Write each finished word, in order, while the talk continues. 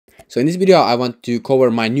So in this video, I want to cover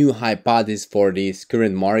my new hypothesis for this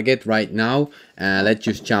current market right now. Let's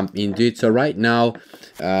just jump into it. So right now,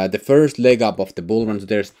 the first leg up of the bull run, so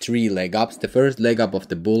there's 3 leg ups. The first leg up of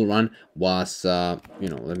the bull run was, let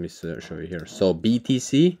me show you here. So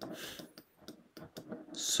BTC,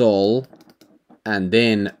 Sol, and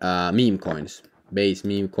then meme coins, base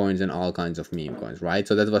meme coins and all kinds of meme coins, right?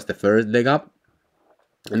 So that was the first leg up.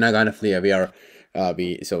 And now kind of we are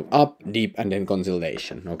so up, deep, and then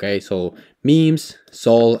consolidation. Okay, so memes,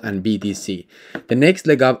 Sol, and BTC. The next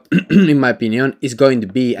leg up, in my opinion, is going to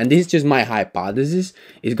be, and this is just my hypothesis,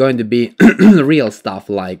 is going to be real stuff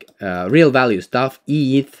like real value stuff,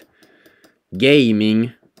 ETH,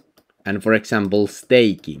 gaming, and for example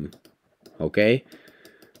staking. Okay,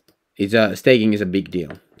 staking is a big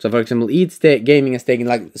deal. So for example, ETH, gaming, and staking,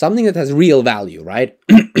 like something that has real value, right?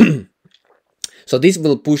 So this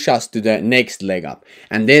will push us to the next leg up,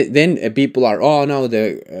 and then people are, oh no,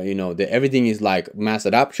 everything is like mass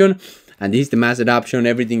adoption, and this is the mass adoption,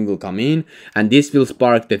 everything will come in, and this will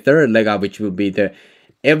spark the third leg up, which will be the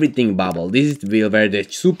everything bubble. This is where the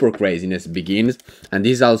super craziness begins, and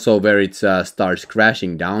this is also where it starts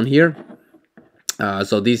crashing down here.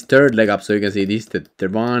 So this third leg up, so you can see this is the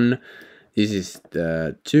 1, this is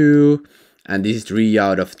the 2, and this is 3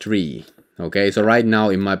 out of 3. Okay, so right now,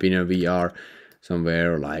 in my opinion, we are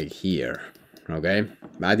somewhere like here. Okay,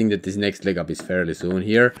 I think that this next leg up is fairly soon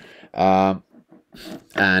here, and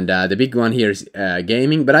the big one here is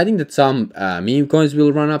gaming, but I think that some meme coins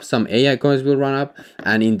will run up, some AI coins will run up,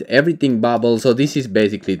 and in the everything bubble. So this is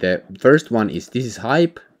basically the first one, this is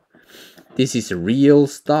hype, this is real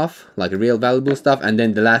stuff, like real valuable stuff, and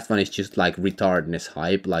then the last one is just like retardness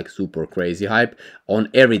hype, like super crazy hype on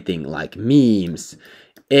everything, like memes,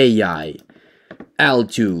 AI,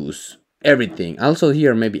 L2s, everything. Also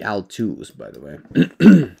here maybe L2s, by the way.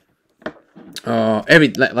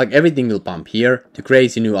 Everything will pump here to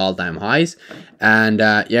crazy new all-time highs, and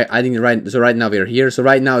yeah, I think right now we're here. So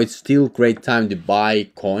right now it's still great time to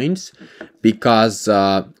buy coins, because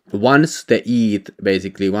once the ETH,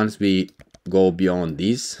 basically once we go beyond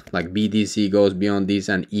this, like BTC goes beyond this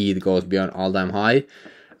and ETH goes beyond all-time high,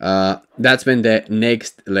 that's when the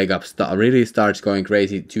next leg up really starts going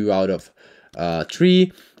crazy. 2 out of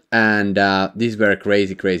 3, and this is where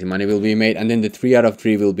crazy money will be made, and then the 3 out of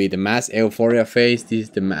 3 will be the mass euphoria phase. This is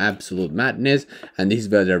the absolute madness, and this is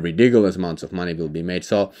where the ridiculous amounts of money will be made.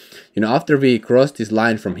 So after we cross this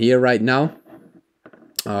line from here right now,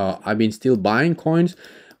 I've been still buying coins,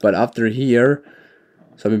 but after here,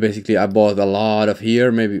 so I bought a lot of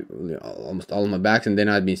here, maybe almost all of my bags, and then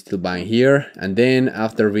I've been still buying here, and then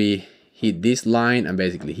after we hit this line, and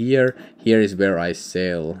basically here is where I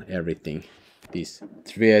sell everything. This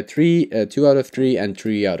 2 out of 3 and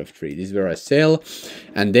 3 out of 3. This is where I sell,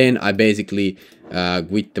 and then I basically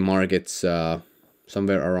quit the markets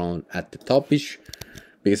somewhere around at the topish,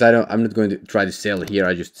 because I'm not going to try to sell here.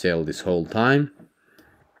 I just sell this whole time,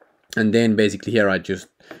 and then basically here I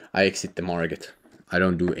exit the market. I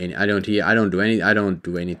don't do anything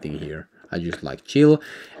here. I just like chill,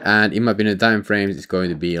 and in my opinion, time frames is going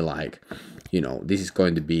to be like, this is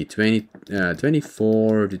going to be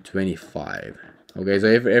 24 to 25. Okay, so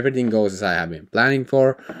if everything goes as I have been planning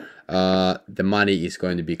for, the money is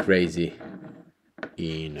going to be crazy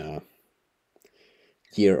in a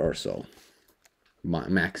year or so,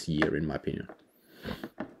 max year, in my opinion.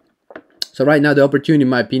 So right now the opportunity, in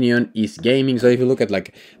my opinion, is gaming. So if you look at,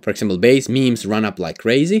 like, for example, base memes run up like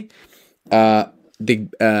crazy. The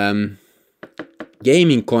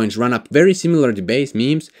gaming coins run up very similar to base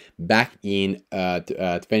memes back in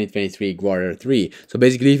 2023 quarter 3. So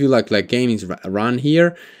basically, if you like gamings run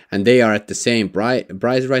here, and they are at the same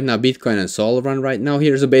price right now. Bitcoin and Sol run right now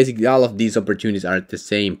here. So basically, all of these opportunities are at the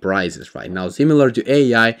same prices right now. Similar to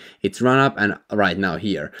AI, it's run up and right now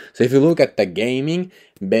here. So if you look at the gaming,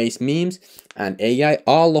 base memes, and AI,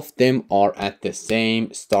 all of them are at the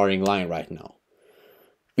same starting line right now.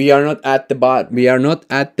 We are not at the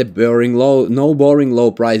boring low, no boring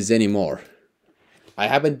low prices anymore. I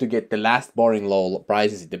happened to get the last boring low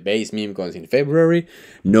prices, the base meme coins, in February.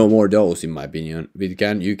 No more those, in my opinion. You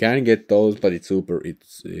can get those, but if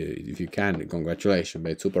you can, congratulations,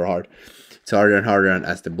 but it's super hard. It's harder and harder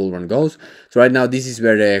as the bull run goes. So right now, this is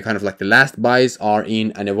where the kind of like the last buys are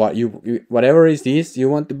in, and whatever is this you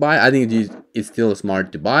want to buy, I think it's still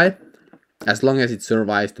smart to buy, as long as it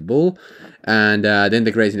survives the bull, and then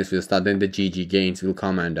the craziness will start. Then the GG gains will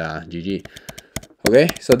come, and GG. Okay,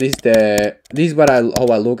 so this is how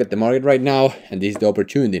I look at the market right now, and this is the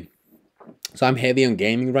opportunity. So I'm heavy on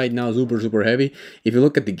gaming right now, super heavy. If you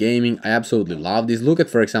look at the gaming, I absolutely love this. Look at,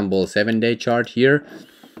 for example, 7-day chart here.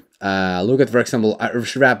 Look at, for example,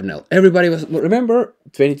 shrapnel. Everybody was, remember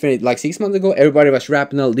 2020, like 6 months ago, everybody was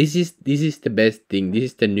shrapnel. This is the best thing. This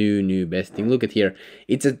is the new best thing. Look at here.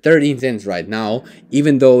 It's at 13 cents right now,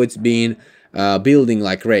 even though it's been building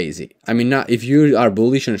like crazy. I mean, not if you are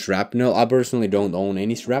bullish on shrapnel. I personally don't own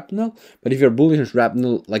any shrapnel, but if you're bullish on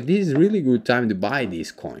shrapnel, like this is really good time to buy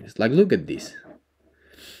these coins. Like, look at this.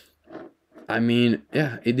 I mean,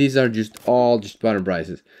 yeah, these are all bottom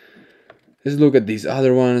prices. Let's look at these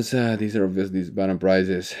other ones. These are obviously these bottom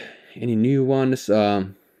prices. Any new ones? But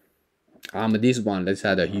this one, let's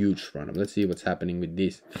had a huge run up. Let's see what's happening with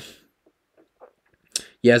this.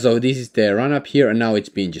 Yeah, so this is the run up here, and now it's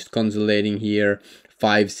been just consolidating here,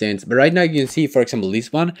 5 cents. But right now you can see, for example,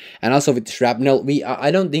 this one, and also with shrapnel,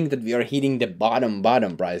 I don't think that we are hitting the bottom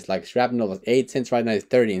price. Like shrapnel was 8 cents, right now it's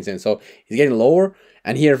 13 cents, so it's getting lower.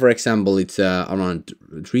 And here, for example, it's around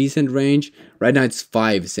 3 cent range. Right now it's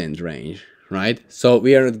 5 cent range, right? So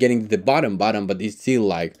we are not getting to the bottom, but it's still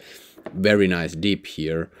like very nice dip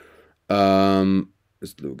here.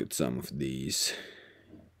 Let's look at some of these.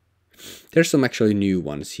 There's some actually new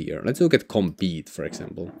ones here. Let's look at compete, for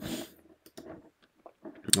example.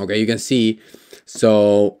 Okay, you can see,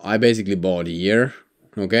 so I basically bought here,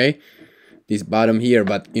 okay, this bottom here,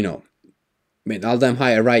 but you know, all-time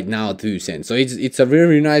high right now 2 cents. So it's a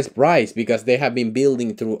very nice price because they have been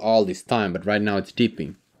building through all this time, but right now it's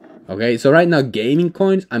dipping. Okay, so right now gaming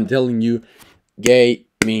coins, I'm telling you,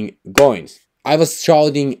 gaming coins. I was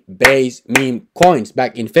shouting base meme coins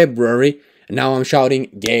back in February, and now I'm shouting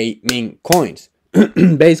gaming coins.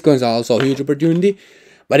 Base coins are also a huge opportunity,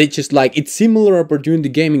 but it's just like, it's similar opportunity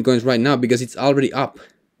gaming coins right now because it's already up.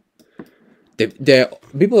 The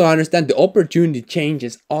people understand the opportunity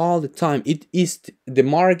changes all the time. It is, the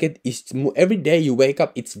market is, every day you wake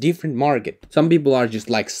up, it's different market. Some people are just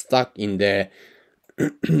like stuck in the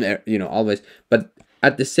you know, always, but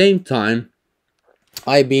at the same time,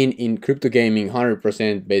 I've been in crypto gaming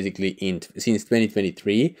 100% basically since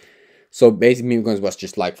 2023. So basic meme coins was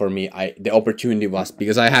just like, for me, the opportunity was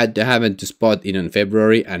because I had to have it to spot it in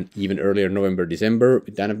February and even earlier November, December,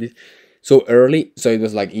 with none of this so early, so it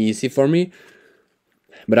was like easy for me.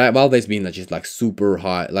 But I've always been like, just like super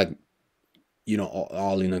high, like, you know,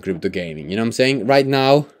 all in on crypto gaming. You know what I'm saying? Right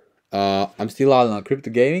now, I'm still all in on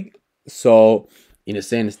crypto gaming. So in a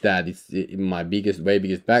sense that it's my way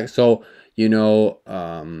biggest back. So, you know,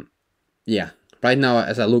 yeah, right now,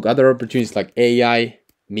 as I look other opportunities like AI,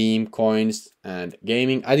 meme coins, and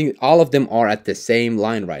gaming, I think all of them are at the same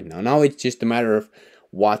line right now. Now it's just a matter of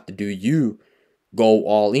what do you go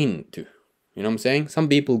all into. You know what I'm saying? Some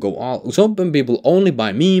people only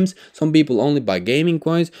buy memes, some people only buy gaming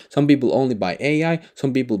coins, some people only buy AI,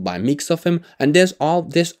 some people buy mix of them, and there's all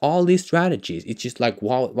these strategies. It's just like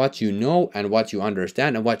what you know and what you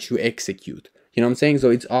understand and what you execute. You know what I'm saying? So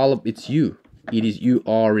it's you. You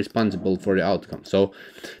are responsible for the outcome. So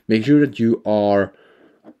make sure that you are.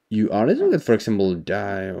 Let's look at, for example,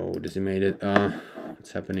 Dio decimated.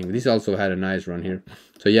 What's happening? This also had a nice run here.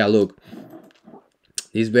 So yeah, look.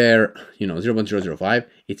 These were, you know, 0.005.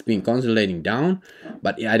 It's been consolidating down,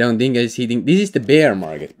 but I don't think it's hitting. This is the bear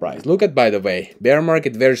market price. Look at, by the way, bear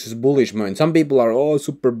market versus bullish moment. Some people are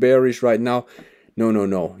super bearish right now.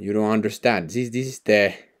 No. You don't understand. This is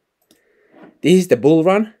the bull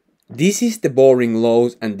run. This is the boring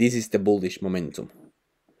lows, and this is the bullish momentum.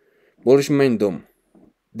 Bullish momentum,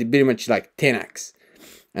 pretty much like 10x,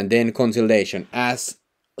 and then consolidation as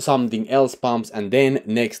something else pumps, and then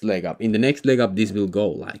next leg up. In the next leg up, this will go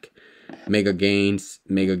like mega gains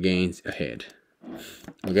ahead.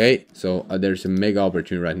 Okay, so there's a mega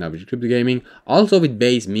opportunity right now with crypto gaming. Also with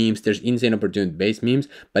base memes, there's insane opportunity with base memes,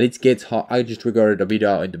 but it gets hard. I just recorded a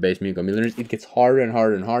video at the base meme millionaires. It gets harder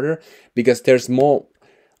and harder because there's more.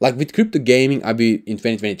 Like with crypto gaming, in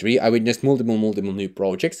 2023, I witnessed multiple new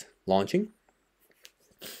projects launching,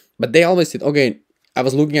 but they always said, okay, I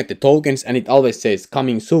was looking at the tokens and it always says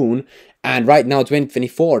coming soon, and right now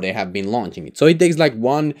 2024 they have been launching it. So it takes like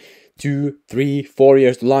 1, 2, 3, 4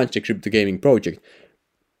 years to launch a crypto gaming project.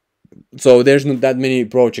 So there's not that many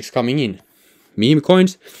projects coming in. Meme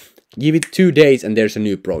coins, give it 2 days and there's a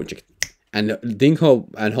new project. And think how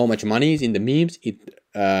much money is in the memes. It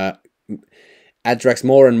attracts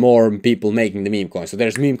more and more people making the meme coins. So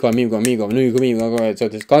there's meme coin. So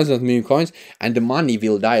there's constant meme coins, and the money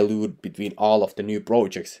will dilute between all of the new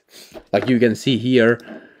projects. Like you can see here,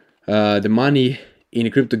 the money in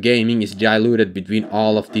crypto gaming is diluted between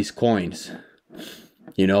all of these coins.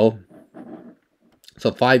 You know, so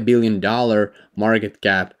 $5 billion market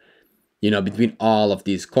cap, you know, between all of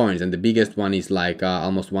these coins, and the biggest one is like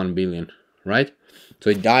almost 1 billion, right? So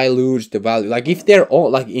it dilutes the value. Like if they're all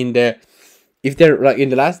like in the if they're like in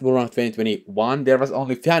the last bull run of 2021, there was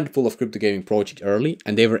only a handful of crypto gaming projects early,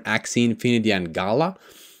 and they were Axie Infinity and Gala,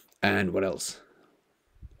 and what else?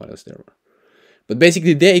 What else there were? But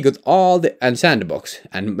basically, they got all the and Sandbox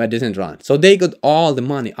and Decentraland. So they got all the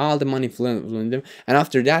money flowing them, and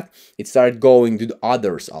after that, it started going to the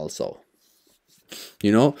others also.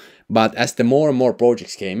 You know, but as the more and more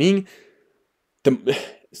projects came in,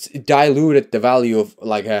 it diluted the value of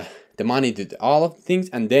like the money to all of the things,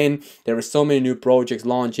 and then there were so many new projects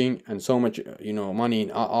launching and so much money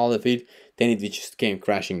in all of it, then it just came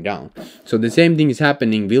crashing down. So the same thing is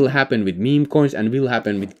happening, will happen with meme coins, and will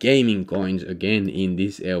happen with gaming coins again in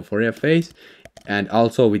this euphoria phase, and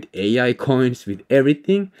also with AI coins, with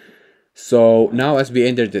everything. So now as we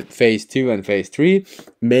enter the phase 2 and phase 3,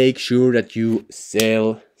 make sure that you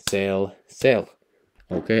sell.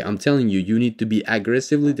 Okay, I'm telling you, you need to be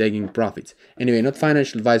aggressively taking profits. Anyway, not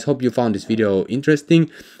financial advice. Hope you found this video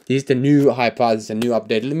interesting. This is the new hypothesis, a new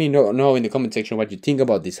update. Let me know in the comment section what you think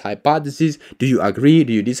about this hypothesis. Do you agree?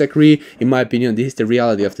 Do you disagree? In my opinion, this is the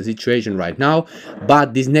reality of the situation right now.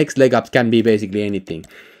 But this next leg up can be basically anything.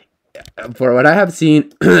 For what I have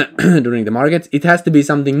seen during the markets, it has to be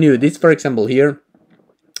something new. This, for example, here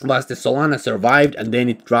was the Solana survived, and then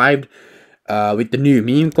it thrived. With the new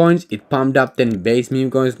meme coins, it pumped up, then base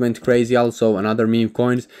meme coins went crazy also, and other meme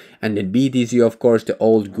coins, and then BTC, of course, the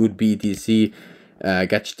old good BTC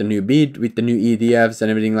catch the new beat with the new ETFs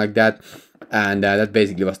and everything like that, and that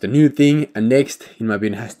basically was the new thing. And next, in my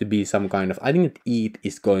opinion, has to be some kind of, I think that ETH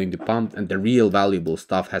is going to pump, and the real valuable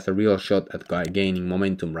stuff has a real shot at gaining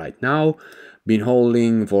momentum right now. Been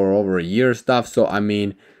holding for over a year stuff, so I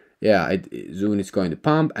mean, yeah, soon it's going to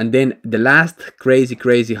pump. And then the last crazy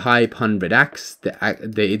hype 100x,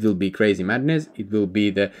 it will be crazy madness. It will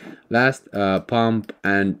be the last pump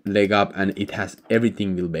and leg up, and it has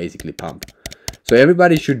everything will basically pump. So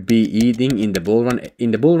everybody should be eating in the bull run.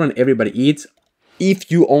 In the bull run, everybody eats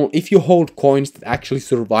if you hold coins that actually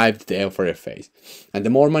survived the euphoria phase. And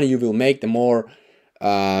the more money you will make, the more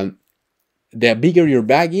the bigger your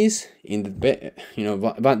bag is in the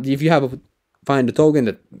but if you have find a token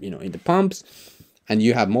that in the pumps, and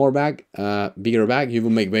you have more bag, bigger bag, you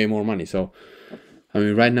will make way more money. So I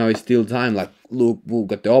mean, right now it's still time. Like,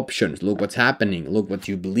 look at the options, look what's happening, look what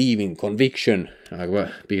you believe in, conviction,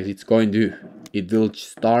 because it will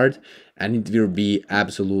start, and it will be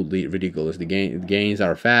absolutely ridiculous. The gains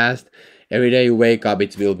are fast. Every day you wake up,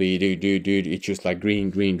 it will be dude, it's just like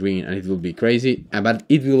green, and it will be crazy. But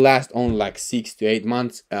it will last only like 6 to 8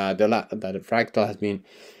 months. The fractal has been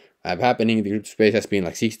happening. The crypto space has been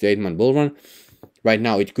like 6 to 8 month bull run. Right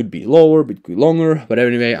now it could be lower, but it could be longer. But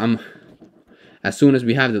anyway, as soon as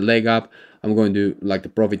we have the leg up, I'm going to, like, the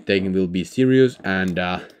profit taking will be serious, and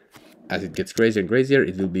as it gets crazier and crazier,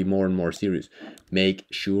 it will be more and more serious. Make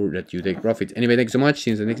sure that you take profits. Anyway, thanks so much.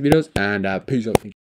 See you in the next videos, and peace out.